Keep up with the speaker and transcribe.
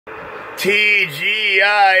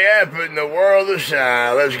TGIF in the world of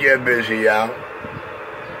sound. Let's get busy, y'all.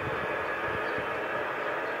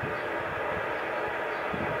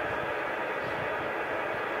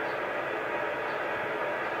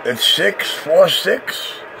 It's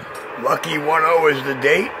 6/4/6. Lucky 10 is the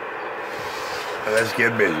date. Let's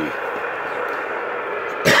get busy.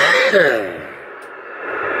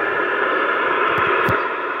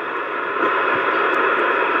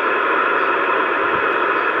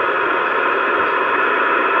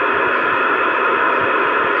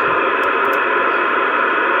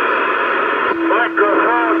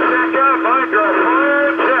 Microphone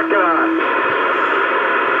checker.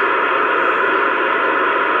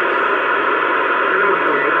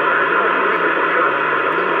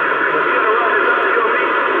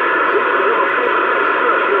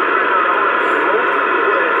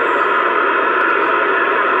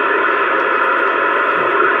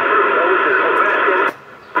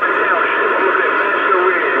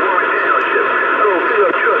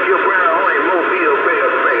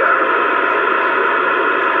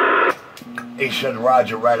 He said,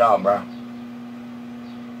 Roger, right on, bro.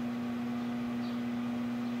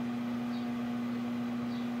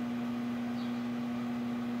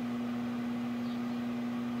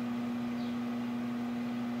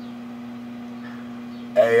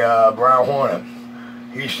 Hey, Brown Hornet.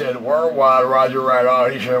 He said, worldwide, Roger, right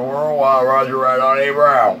on. He said, worldwide, Roger, right on. Hey,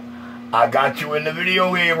 Brown, I got you in the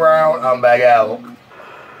video game, Brown. I'm back out. Brown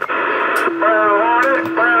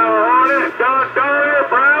Hornet, Brown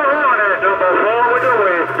Hornet, number 4 with the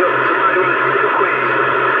win.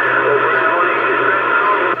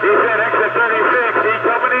 He said exit 36, he's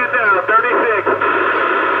coming in now, 36.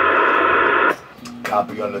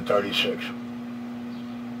 Copy on the 36.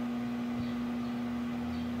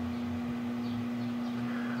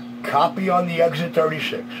 Copy on the exit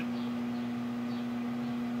 36.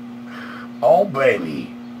 Oh,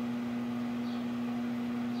 baby.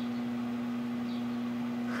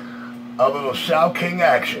 A little South King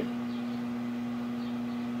action.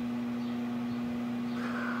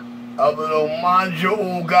 A little Manja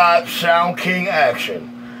Ugat Sound King action.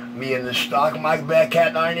 Me and the stock Mike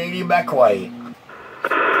Bearcat 980 back way. You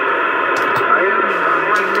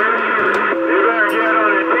better get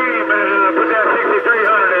on the team and put that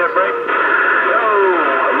 6300 there, Frank.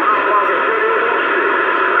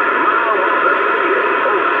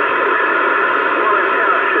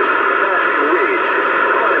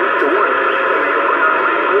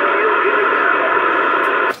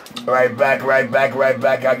 Right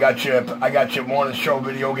back. I got your morning show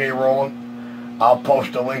video game rolling. I'll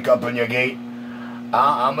post the link up in your gate.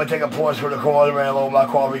 I'm gonna take a pause for the call, man. Load my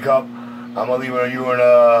coffee cup. I'm gonna leave it on you in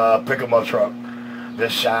a pick-em-up truck. The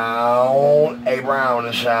sound, hey Brown,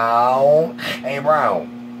 the sound, hey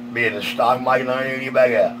Brown. Being the stock Mike 980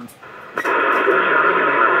 back out.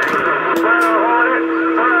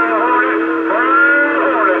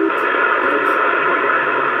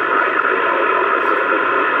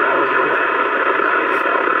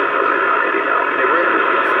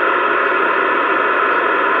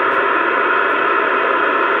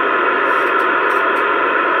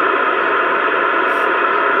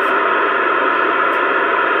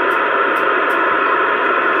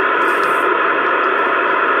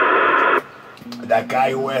 That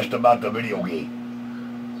guy who asked about the video game.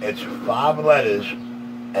 It's 5 letters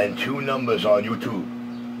and 2 numbers on YouTube.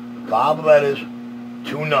 5 letters,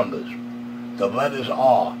 2 numbers. The letters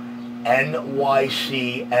are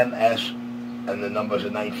NYCMS and the numbers are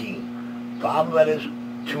 19. 5 letters,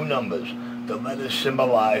 2 numbers. The letters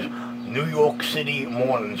symbolize New York City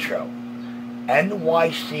Morning Show.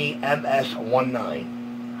 NYCMS19.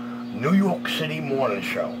 New York City Morning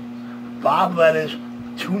Show. 5 letters,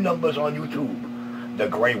 2 numbers on YouTube. The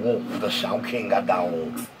Grey Wolf, the Sound King got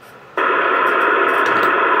down.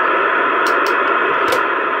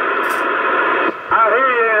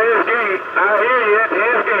 I hear you at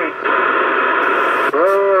his gate.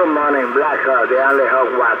 Oh, morning, Black Hawk, the only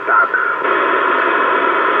hog white talk.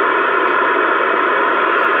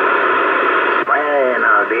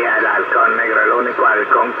 Buenos días, halcón negro, el único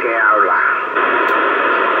halcón que habla.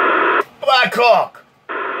 Black Hawk!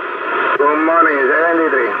 Good morning,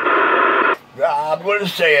 73. I'm going to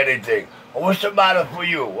say anything. What's the matter for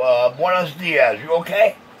you? Buenos dias. You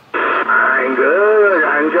okay? I'm good.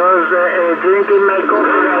 I'm just drinking my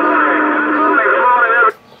coffee.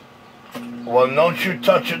 Well, don't you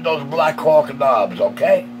touch those Black Hawk knobs,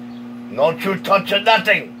 okay? Don't you touch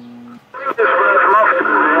nothing.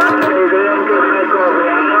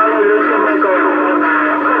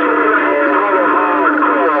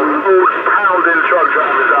 Pounding truck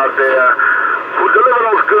drivers out there who deliver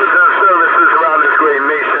those goods and services around this great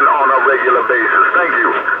nation on a regular basis. Thank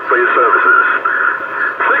you for your services.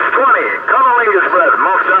 620, Cunnilingus Express,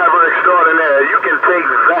 Monk Diver Extraordinaire. You can take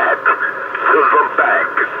that to the bank.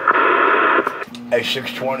 Hey,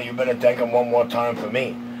 620, you better thank them one more time for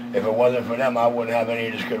me. If it wasn't for them, I wouldn't have any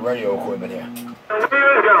of this good radio equipment here. Here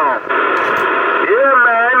you go. Yeah,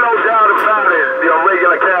 man, no doubt about it. Your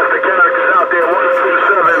regular cast of characters out there,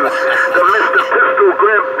 127, the Mr. Pistol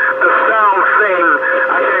Grip, the Sound Thing.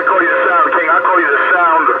 I can't call you the Sound King, I call you the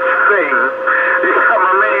Sound Thing. You got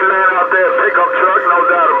my main man out there, pickup truck, no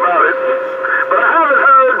doubt about it. But I haven't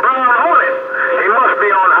heard Brown Hornet. He must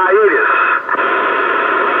be on hiatus.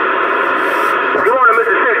 Good morning,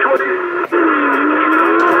 Mr. 620.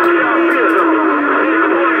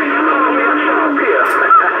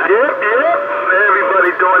 Yep.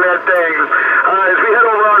 Everybody doing their thing. As we head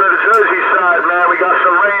over onto the Jersey side, man, we got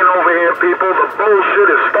some rain over here, people. The bullshit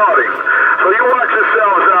is starting. So you watch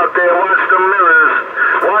yourselves out there. Watch the mirrors.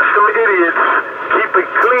 Watch them idiots. Keep it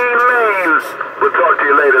clean lane. We'll talk to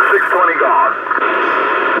you later. 620 gone.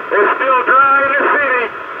 It's still dry in the city.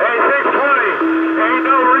 Hey, 620. Ain't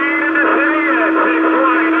no rain in the city yet.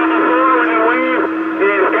 620, number 4 when the wave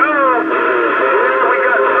is gone. Here we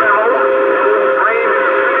got Tremor. Rain in the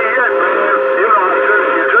city yet, man. You know how New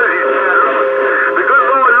Jersey's bad luck. Because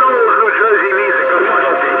Lord knows New Jersey needs a good one.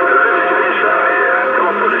 Come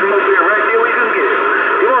on, put this mobile right there where you can get it.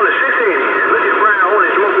 You're on the 680. Look at Brown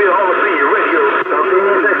Hornets Mobile Hall of Fame radio. Something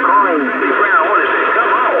is that coin. The Brown Hornets say,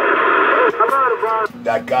 come on.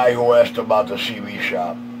 That guy who asked about the CB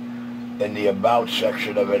shop, in the About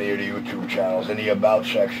section of any of the YouTube channels, in the About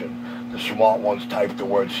section, the smart ones type the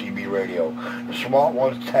word CB Radio. The smart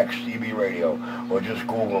ones text CB Radio, or just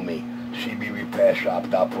Google me,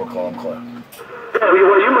 cbrepairshop.brooklyn. Well,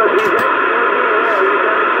 you must be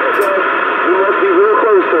you must be real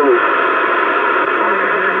close to me.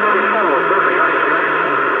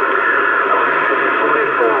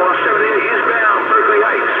 Eastbound Berkeley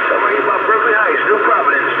Heights. I'm right about Berkeley Heights, New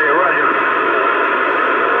Providence there, Roger.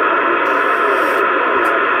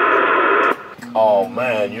 Oh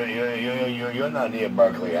man, you're not near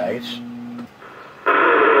Berkeley Heights. Show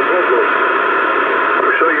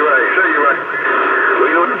you right. Well,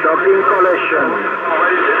 you know the Talking Collection.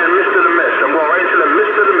 Right into the midst of the mess. I'm going right into the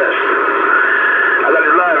midst of the mess. I got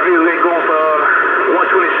this live view here going for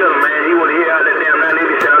 127, man. He want to hear out that damn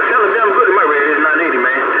 980 sound. It sounds damn good in my radio. It's 980,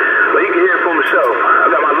 man. But he can hear it for himself. I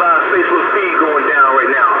got my live Facebook feed going down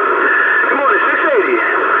right now. Good morning,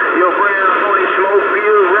 680. Yo, Brown, Tony Smoke,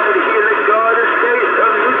 Field, ready to hear the Garden State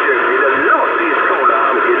of New Jersey. The northeast corner,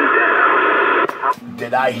 I'm getting down.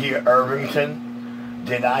 Did I hear Irvington?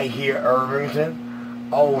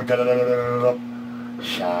 Oh, da-da-da-da-da-da.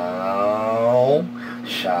 Sound.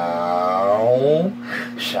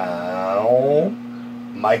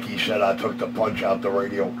 Mikey said I took the punch out the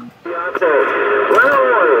radio. Well,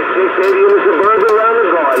 680 in the suburban around the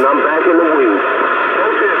garden. I'm back in the wheel. No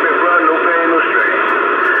tip, big brother, no pain, no strain.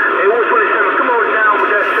 Hey, 127, come on down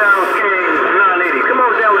with that Sound King 980. Come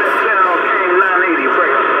on down with that Sound King 980.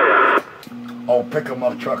 Break up. Oh, pick 'em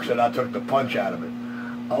up truck said I took the punch out of it.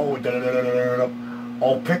 Oh, da-da-da-da-da-da.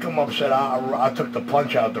 Oh, pick 'em up said I took the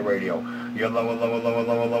punch out the radio. You're lower.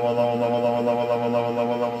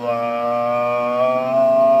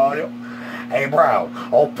 Hey, Brown.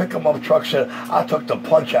 Oh, pick 'em up truck said I took the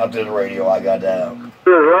punch out this radio I got down. As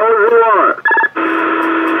low as you want.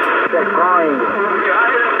 That coin.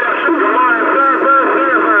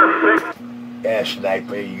 Yeah,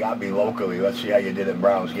 Sniper, you got me locally. Let's see how you did at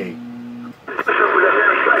Brown's Gate.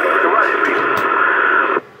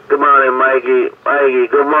 Good morning, Mikey.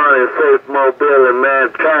 Good morning, Faith Mobile and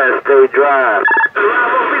man, try and stay dry.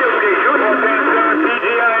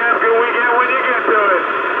 TGIF, good weekend when you get to it.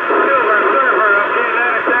 Silver Surfer, I'm getting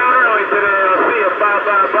out of town early today. I'll see you.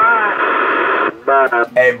 Bye.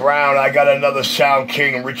 Hey, Brown, I got another Sound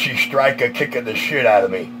King Richie Stryker kicking the shit out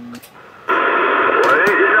of me.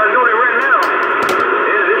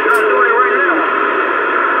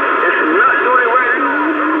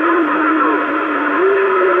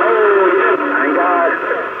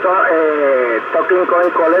 Talking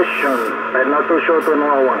Coin Collection, but not too sure to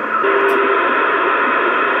no one.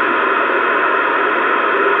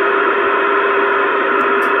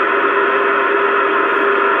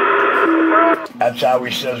 That's how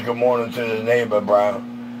he says good morning to his neighbor,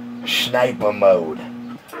 Brown. Sniper mode. He is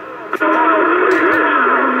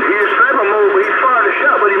sniper mode, but he fired a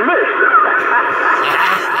shot, but he missed.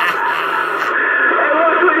 Hey,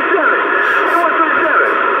 127.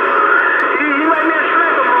 He might be in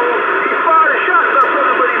sniper mode. He fired a shot,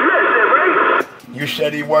 but he missed it, right? You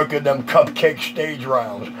said he working them cupcake stage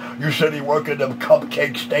rounds.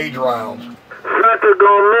 Sniper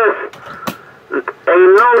gonna miss.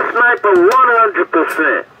 Ain't no sniper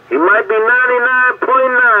 100%. He might be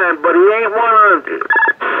 99.9, but he ain't 100.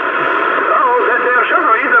 Oh, that damn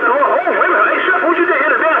Shepard, he's up the whole home. Wait a minute. Hey, Shepard, what you did?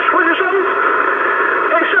 Hit a damn switch or something?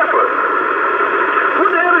 Hey, Shepard, what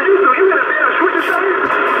the hell did you do? You hit a damn switch or something?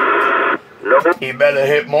 No. He better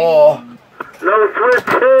hit more. No switch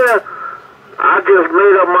here. I just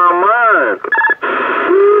made up my mind.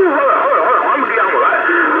 Ooh, hold on. I'm gonna get out of it.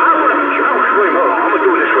 I'm gonna do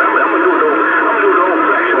it this way. I'm gonna do the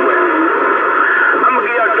old-fashioned way. I'm gonna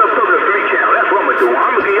get out the public 3 count. That's what I'm gonna do.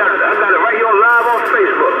 I'm gonna get out. I got it right here live on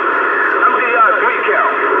Facebook. I'm gonna get out 3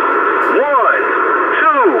 count. 1,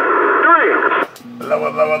 2, 3.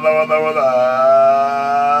 Lower.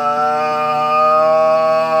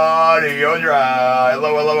 You're dry.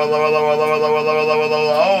 Lower.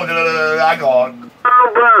 Oh, I gone.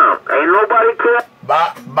 Oh, Brown. Ain't nobody care.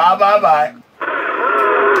 Bye.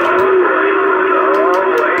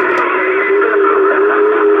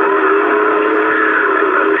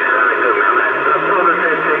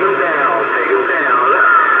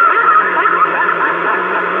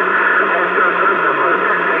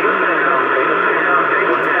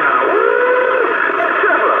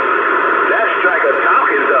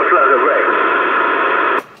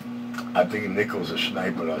 I think Nichols is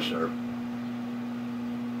sniping us, sir.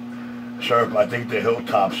 Surf, I think the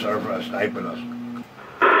hilltop surfer is sniping us. Somebody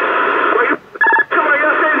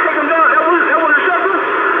else said take him down. That was a surfer?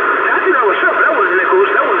 I think that was surfer. That wasn't Nichols.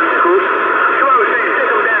 Somebody was saying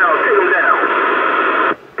take him down.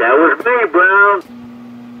 That was me, Brown.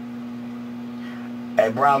 Hey,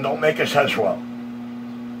 Brown, don't make his head swell.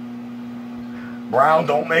 Brown,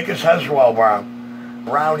 don't make his head swell, Brown.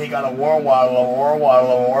 Brown, he got a worldwide.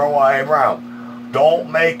 Hey, Brown,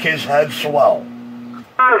 don't make his head swell.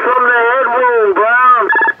 From the head wound, Brown.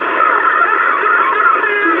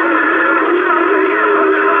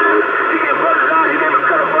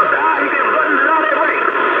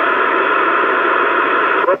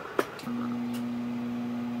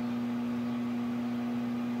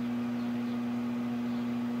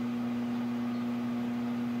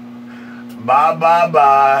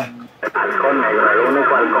 Bye. Halcón negro, el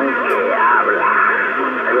único halcón que habla.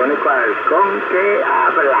 El único halcón que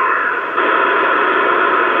habla.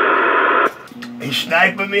 He's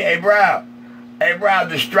sniping me. Hey, Brown,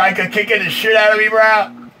 the striker kicking the shit out of me,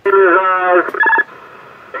 Brown. Hey, at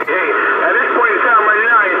this point in time right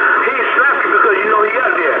now, he ain't slapping because you know he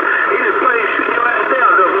out there. He just playing shooting your ass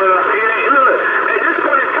down, though, brother. Look, at this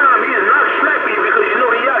point in time, he is not slapping you because you know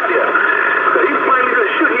he out there. Because he's playing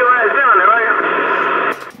just shooting your ass down there, right?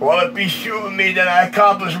 Well, if he's shooting me, then I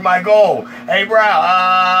accomplished my goal. Hey,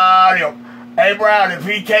 Brown, if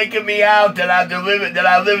he taking me out, then I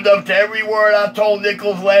lived up to every word I told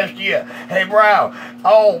Nichols last year. Hey, Brown,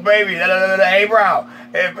 oh, baby, hey, Brown,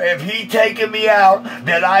 if he taking me out,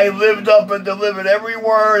 then I lived up and delivered every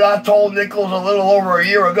word I told Nichols a little over a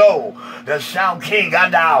year ago. The Sound King got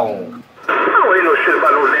down. Oh, ain't no shit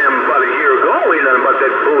about no damn about a year ago. Ain't nothing about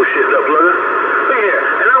that bullshit up, brother. Look here,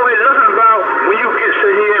 and I don't hear nothing about when you get to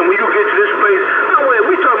here and when you get to this place. No, wait,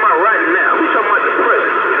 we talking about right now. We talking about the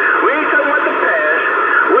present. We ain't talking about the past.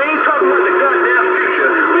 We ain't talking about the goddamn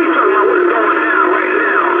future. We talking about what's going down right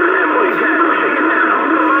now. And boy, you gotta shake it down.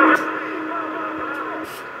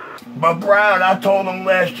 But Brown, I told him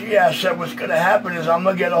last year, I said what's going to happen is I'm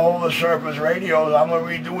going to get a hold of Surfer's radios. I'm going to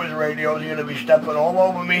redo his radios. He's going to be stepping all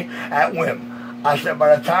over me at whim. I said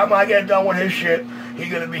by the time I get done with his shit, he's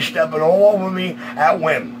going to be stepping all over me at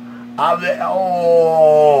whim.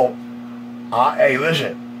 Hey,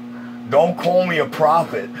 listen. Don't call me a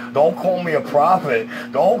prophet. But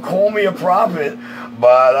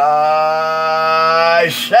I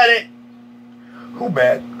said it. Who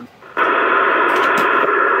bet?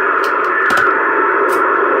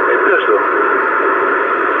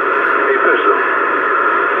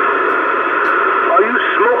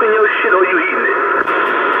 Smoking your shit or you eating it?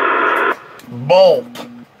 Both. You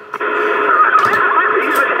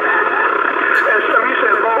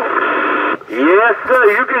said both? Yes, sir.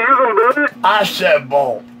 You can believe it. I said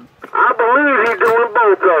both. I believe he's doing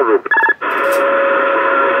both of them.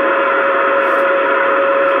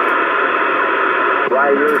 Why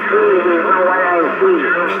you see is not what I see.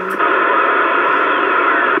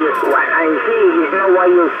 What I see is not what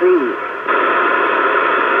you see.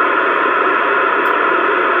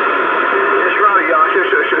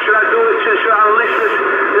 Should I do it? Should I unleash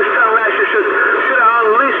this tongue lashing? Should I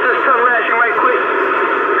unleash this tongue lashing right quick?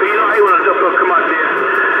 Cause you know I want to come out there.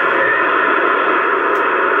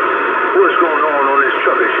 What's going on this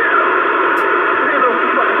trucker channel? Ain't no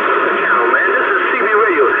fucking trucker channel, man. This is CB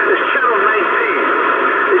Radio. It's channel 19.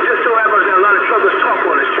 It just so happens that a lot of truckers talk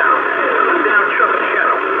on this channel. Damn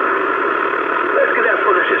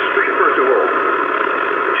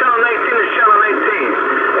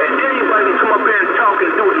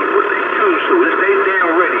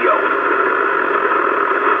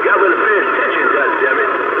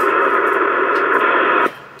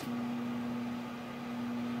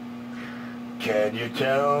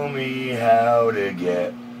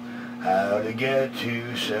get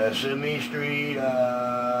to Sesame Street?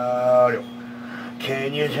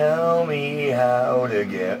 Can you tell me how to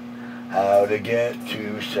get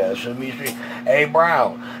to Sesame Street? Hey,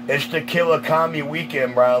 Brown, it's the Killer Commie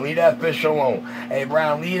weekend, Brown. Leave that fish alone. Hey,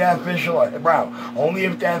 Brown, leave that fish alone. Hey, Brown, only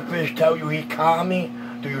if that fish tell you he commie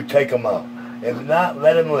do you take him out. If not,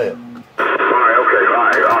 let him live. All right, okay, all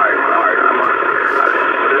right. I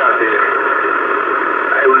put it out there.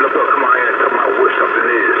 Hey, when the fuck come out here and talk about what something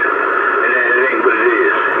is, and then it ain't what it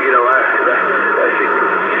is. You know, that's it.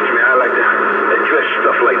 I like to address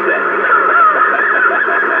stuff like that.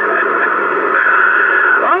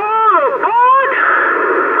 Oh, aboard!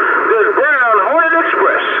 There's Brown Hornet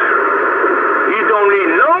Express. You don't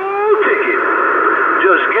need no ticket.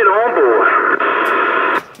 Just get on board.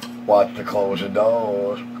 Watch the closing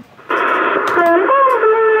doors.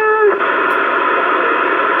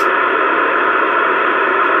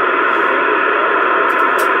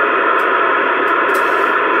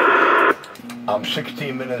 I'm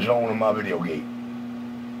 16 minutes on in my video gate.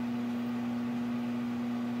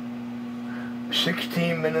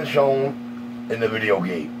 16 minutes on in the video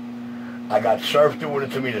gate. I got surf doing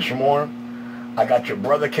it to me this morning. I got your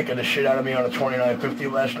brother kicking the shit out of me on the 2950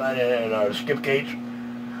 last night in skip gates.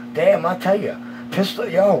 Damn, I tell you, Pistol,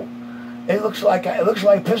 yo, it looks like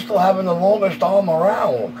Pistol having the longest arm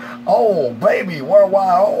around. Oh baby,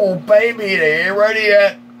 worldwide. Oh baby, they ain't ready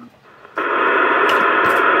yet.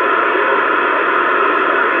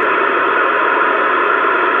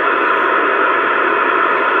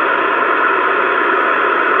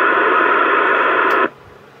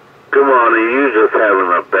 Come on, you just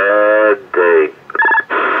having a bad day.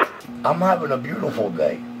 I'm having a beautiful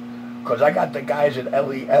day. Because I got the guys at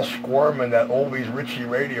LES squirming that always Richie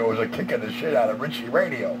Radios are kicking the shit out of Richie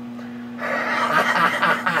Radio.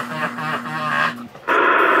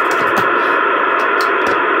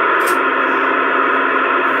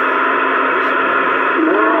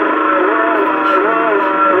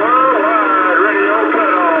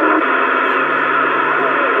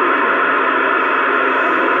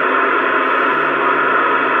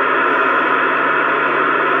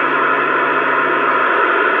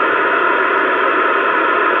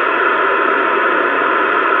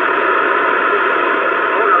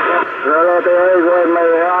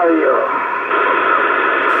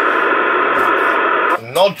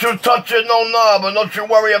 Don't you touch it, no knob, and don't you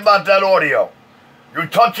worry about that audio. You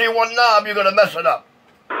touch it one knob, you're gonna mess it up.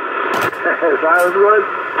 Sounds good.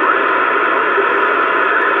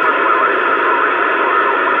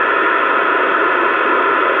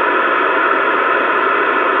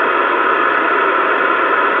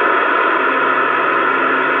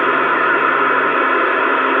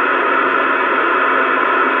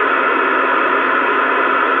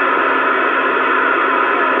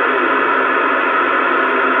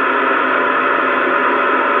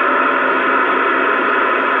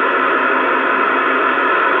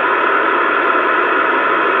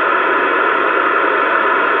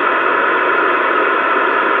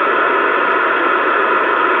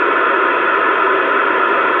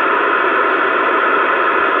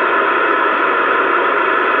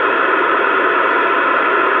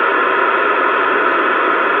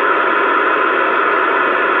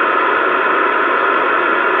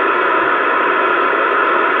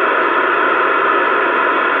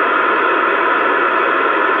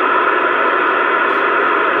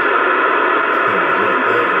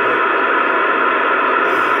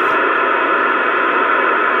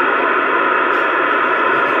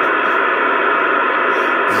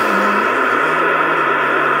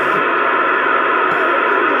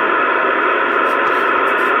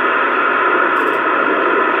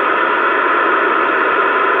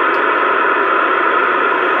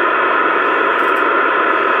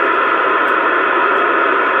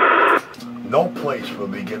 No place for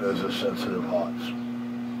beginners of sensitive hearts.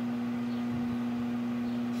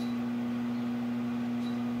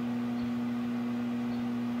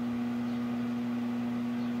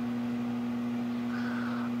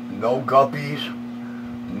 No guppies,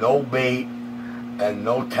 no bait, and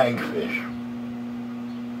no tank fish.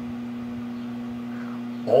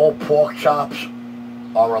 All pork chops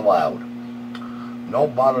are allowed. No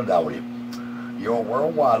bother doubt it. Your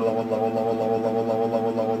worldwide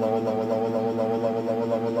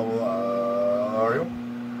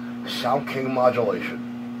Sound King modulation.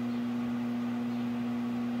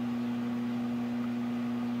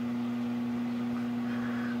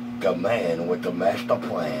 The man with the master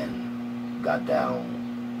plan got down.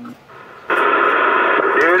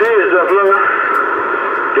 There it is, Uploader.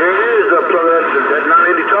 There it is, Uploader. That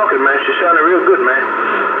 980 talking, man. She sounded real good, man.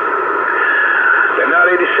 That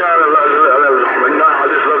 980 sounded, I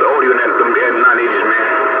just love the audio and 980s,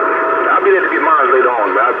 man. I'll be there to get mine later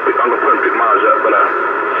on, man. I'm gonna put pick mine up, but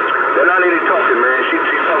that 980 talking, man. She's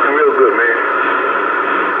talking real good, man.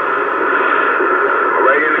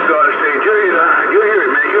 Right in the garden stage. You'll hear it,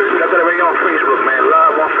 man. I got it right on Facebook, man.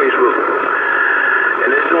 Live on Facebook. And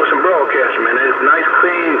it's doing some broadcasting, man. It's nice,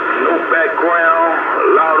 clean, no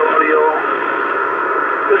background, loud audio.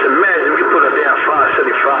 Just imagine if you put a damn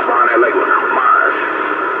 575 behind that like mine.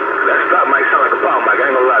 That stop mic sound like a power mic. I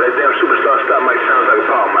ain't gonna lie. That damn superstar stop mic sounds like a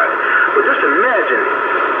power mic. But just imagine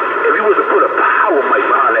if you was to put a power mic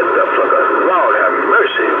behind that duck fucker. Lord have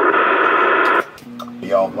mercy.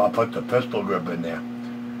 Yo, if I put the pistol grip in there,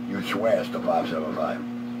 you'd swear it's the 575.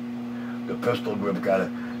 The pistol grip got it.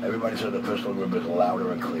 Everybody said the pistol grip is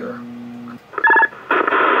louder and clearer.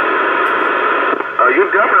 You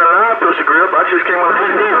definitely live, pistol grip. I just came up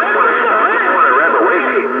here. I want to wrap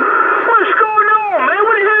away. What's going on, man?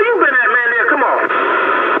 Where the hell you been at, man? There, come on.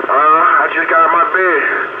 I just got out of my bed.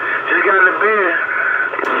 Just got in the bed.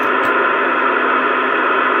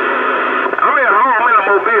 I'm at home. I'm in a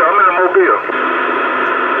mobile.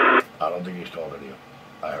 I don't think he's talking to you.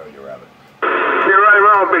 I heard you, Rabbit. You're right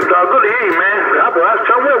around, big dog. Good to hear you, man. I was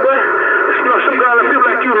telling you, boy. You know, some guys, people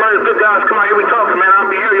like you, man, good guys come out here, we talking, man. I'll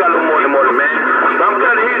be hearing y'all a little more in the morning, man. But I'm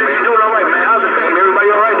glad to hear that you're doing all right, man. How's the family? Everybody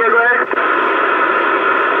all right there, Greg?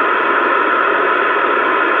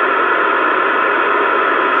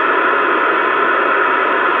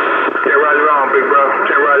 Can't ride around, big bro.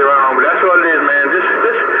 Can't ride around. But that's all it is, man.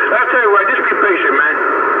 I'll tell you what, just be patient, man.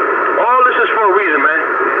 All this is for a reason, man.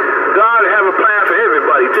 God have a plan for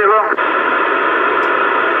everybody, Tivo.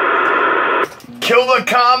 Kill the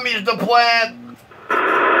commies, the plan. So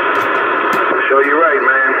you're right,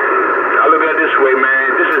 man. I look at it this way, man.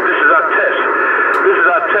 This is our test. This is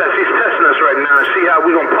our test. He's testing us right now and see how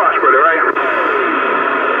we gonna prosper, right?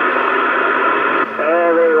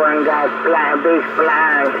 Everyone got big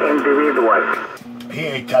blind individuals. He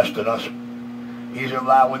ain't testing us. He's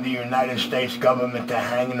allowing the United States government to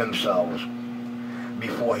hang themselves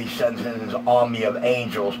before he sends in his army of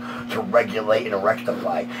angels to regulate and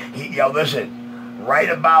rectify. Yo, listen. Right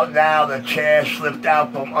about now, the chair slipped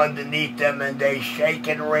out from underneath them and they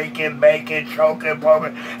shaking, raking, baking, choking,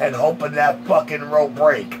 poking, and hoping that fucking rope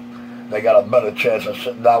break. They got a better chance of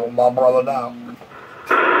sitting down with my brother now. What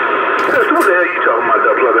the hell you talking about,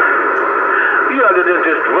 brother? You out there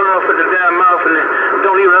just run off at the damn mouth and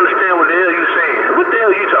don't even understand what the hell you saying. What the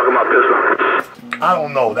hell you talking about, pistol? I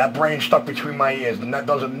don't know. That brain stuck between my ears and that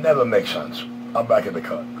doesn't never make sense. I'm back in the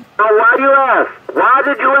cut. So why you ask? Why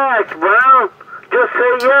did you ask, Brown? Just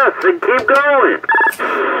say yes and keep going.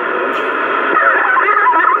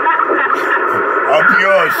 Up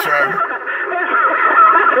yours, sir.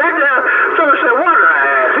 So he said, what did I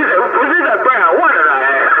ask? He said, was it that Brown? What did I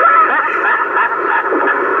ask?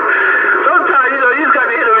 Sometimes, you know, you just got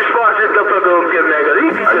to hear the responses that fucker don't give, man. Because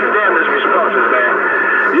he keeps the damnest responses, man.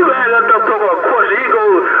 You ask that fucker a question, he go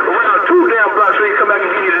around 2 damn blocks so he come back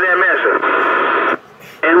and give you the damn answer.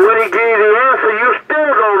 And when he gave you the answer, you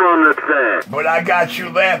still don't understand. But I got you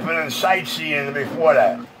laughing and sightseeing before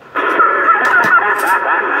that.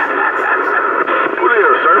 Who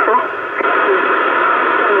is, Surfer?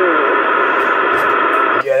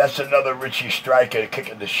 Yeah, that's another Richie Striker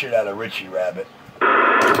kicking the shit out of Richie Rabbit. Yeah.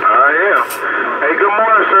 Hey, good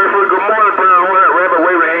morning, Surfer. Good morning, Brown. Rabbit,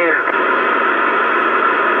 wave a hand.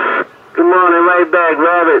 Good morning, right back,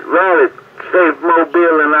 Rabbit. Rabbit, safe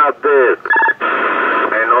mobiling out there.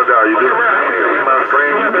 Ain't no doubt. You do. My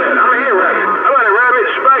friend. I'm here, Rabbit. All right, Rabbit,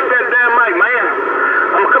 strike that damn mic, man.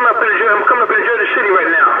 I'm coming up in Jersey City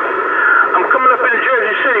right now. I'm coming up in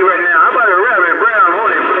Jersey City right now. How about a Rabbit, Brown,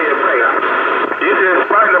 hold it, play it, player. You said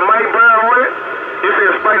spike the mic, Brown, hold it? You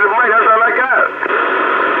said spike the mic, that's all I got.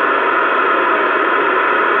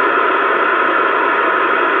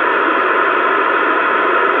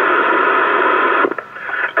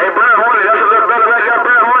 Hey, Brown, hold it, that's a little better right there,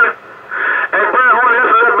 Brown, hold it. Hey, Brown, hold it,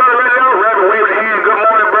 that's a little better right there. Rabbit, wave a hand. Good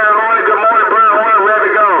morning, Brown, hold it. Good morning, Brown, hold it.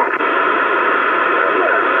 Rabbit, gone.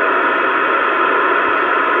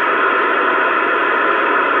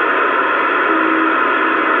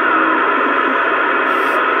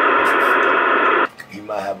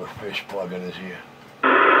 Have a fish plug in his ear. I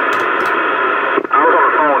was on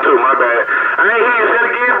the phone too, my bad. I ain't hear you say it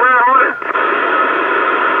again, Brown, hold it.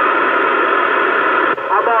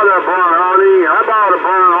 How about that, Brown Hardy? How about it,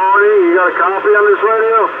 Brown Hardy? You got a copy on this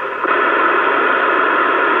radio?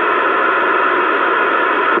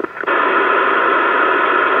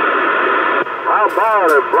 How about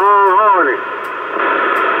it, Brown Hardy?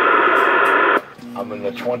 I'm in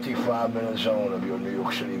the 25-minute zone of your New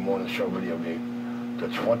York City morning show video game. The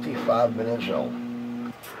 25-minute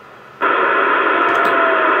zone.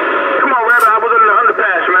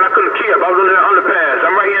 I was under the underpass.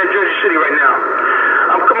 I'm right here in Jersey City right now.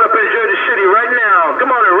 I'm coming up in Jersey City right now.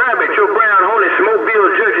 Come on and Rabbit, your Brown Hornets, Mobile,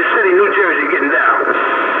 Jersey City, New Jersey, getting down.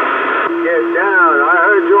 Get down. I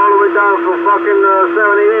heard you all the way down from fucking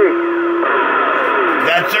 78.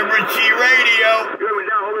 That's a Richie Radio. You heard me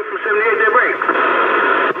down all the way from 78, that break.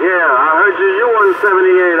 Yeah, I heard you on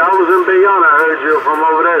 78. I was in Bayonne. I heard you from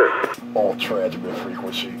over there. All transmit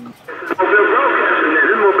frequency. This is Mobile Broadcasting there.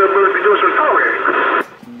 This Mobile Brothers be doing some talking.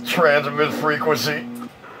 Transmit frequency.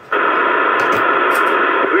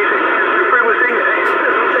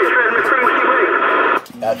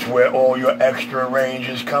 That's where all your extra range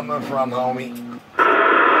is coming from, homie. If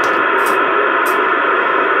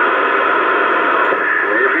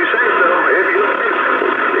you say so, if you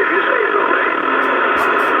say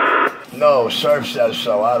so. No, Surf says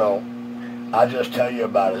so. I don't. I just tell you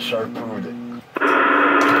about it. Surf proved it.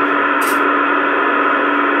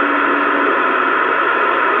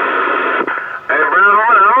 Hey, Brown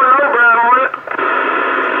Hornet, I don't know Brown Hornet.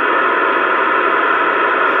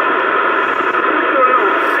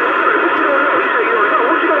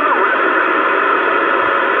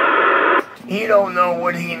 He don't know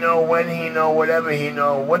what he know, when he know, whatever he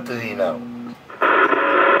know. What does he know? Yeah,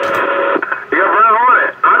 Brown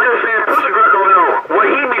Hornet. I'm just saying Pussy Greco know what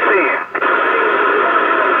he be saying.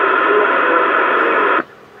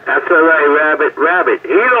 That's all right, Rabbit. He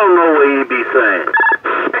don't know what he be saying.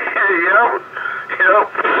 Yep.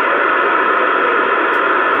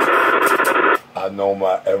 I know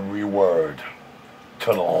my every word to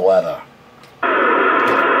the letter.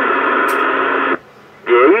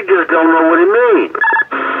 Yeah, you just don't know what it means.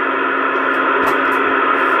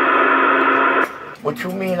 What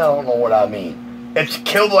you mean I don't know what I mean? It's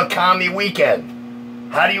Killer Commie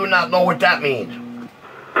Weekend. How do you not know what that means?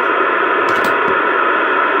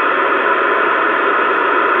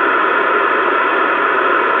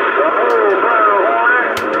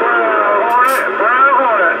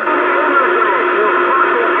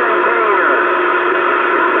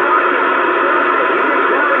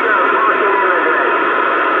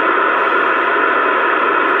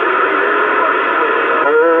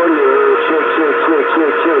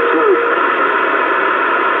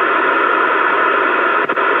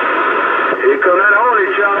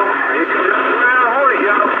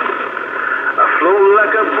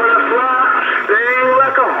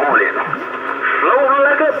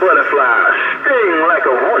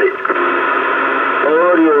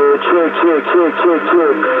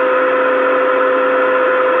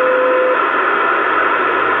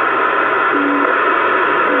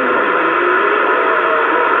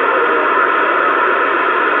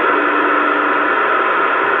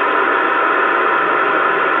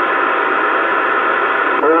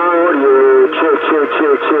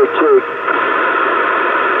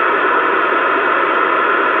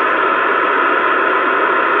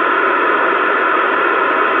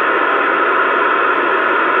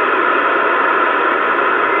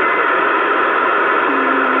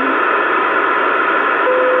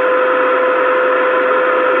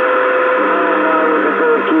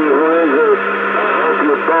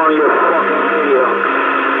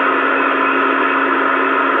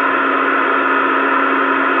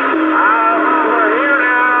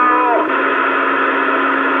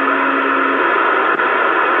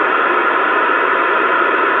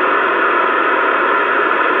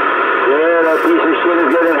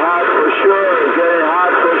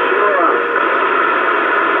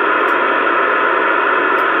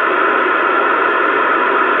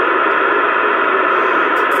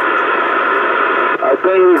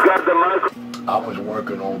 I was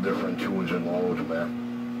working all different tunes and loads, man.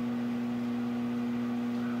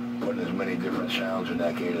 Putting as many different sounds in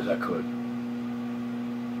that gate as I could.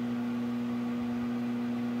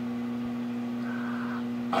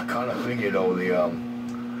 I kind of figured, though, the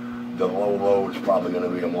low is probably going to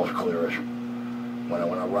be the most clearest. When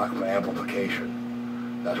I rock for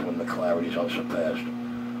amplification, that's when the clarity's unsurpassed.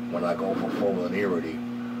 When I go for full linearity,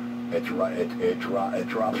 it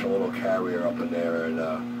drops a little carrier up in there and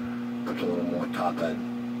puts a little more top end.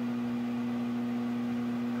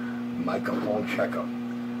 Microphone checker.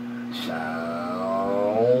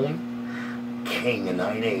 Sound King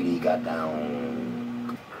 980 got down.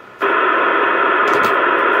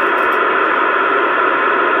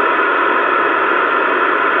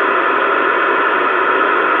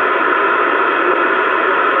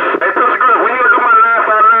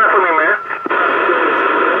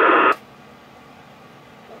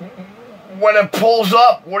 When it pulls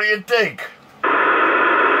up, what do you think? Bro,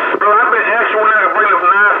 I've been asking when I bring up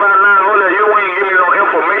 959 on there. You ain't give me no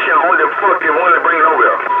information on the fucking one to bring it over.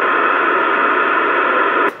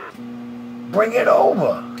 Bring it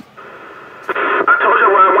over.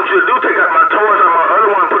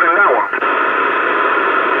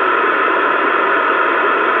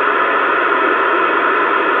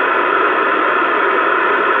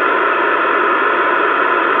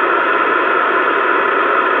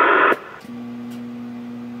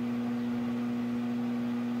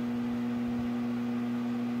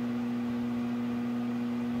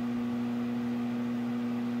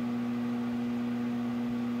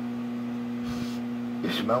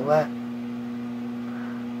 smell that?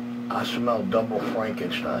 I smell double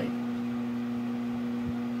Frankenstein.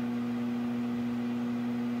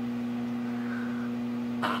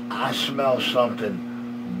 I smell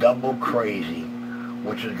something double crazy,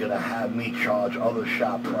 which is going to have me charge other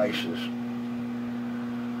shop prices.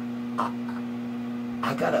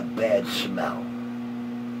 I got a bad smell.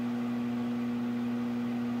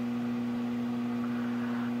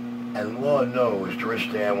 And Lord knows,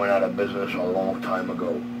 Tristan went out of business a long time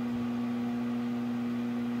ago.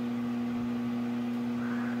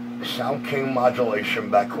 Sound King modulation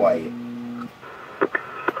back quiet. What?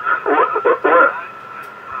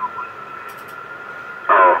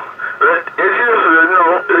 Oh, it's just,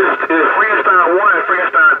 it's Frankenstein 1 and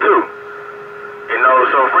Frankenstein 2.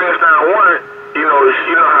 So Frankenstein 1, you know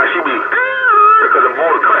how she be, because the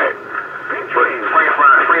board cracked. But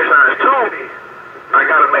Frankenstein 2, I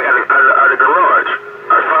got it back out of the garage.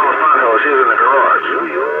 I found her, she was in the garage.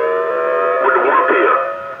 With the one pill.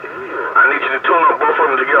 I need you to tune up both of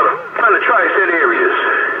them together. Find the tri-state areas.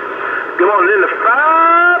 Go on in the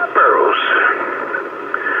 5 boroughs.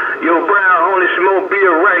 Yo, Brown, only smoke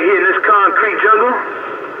beer right here in this concrete jungle.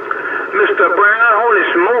 Mr. Brown, only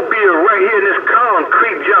smoke beer right here in this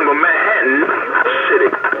concrete jungle, Manhattan City.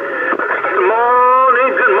 Good morning,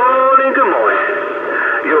 good morning, good morning.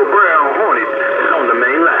 Yo, Brown Hornet is on the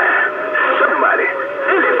main line. Somebody,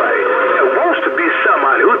 anybody that wants to be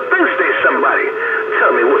somebody, who thinks they're somebody,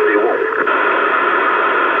 tell me what they want.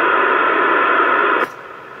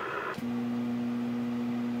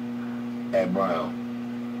 Hey,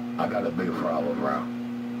 Brown, I got a big problem, Brown.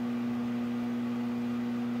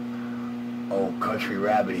 Old country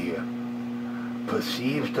rabbit here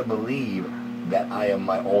perceives to believe that I am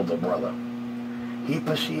my older brother. He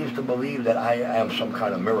perceives to believe that I am some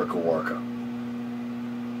kind of miracle worker.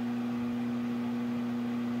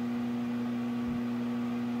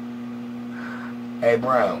 Hey,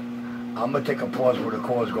 Brown, I'm going to take a pause for the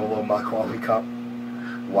cause, go load my coffee cup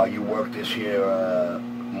while you work this here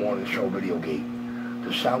morning show video gate.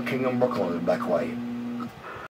 The Sound King in Brooklyn is back quiet.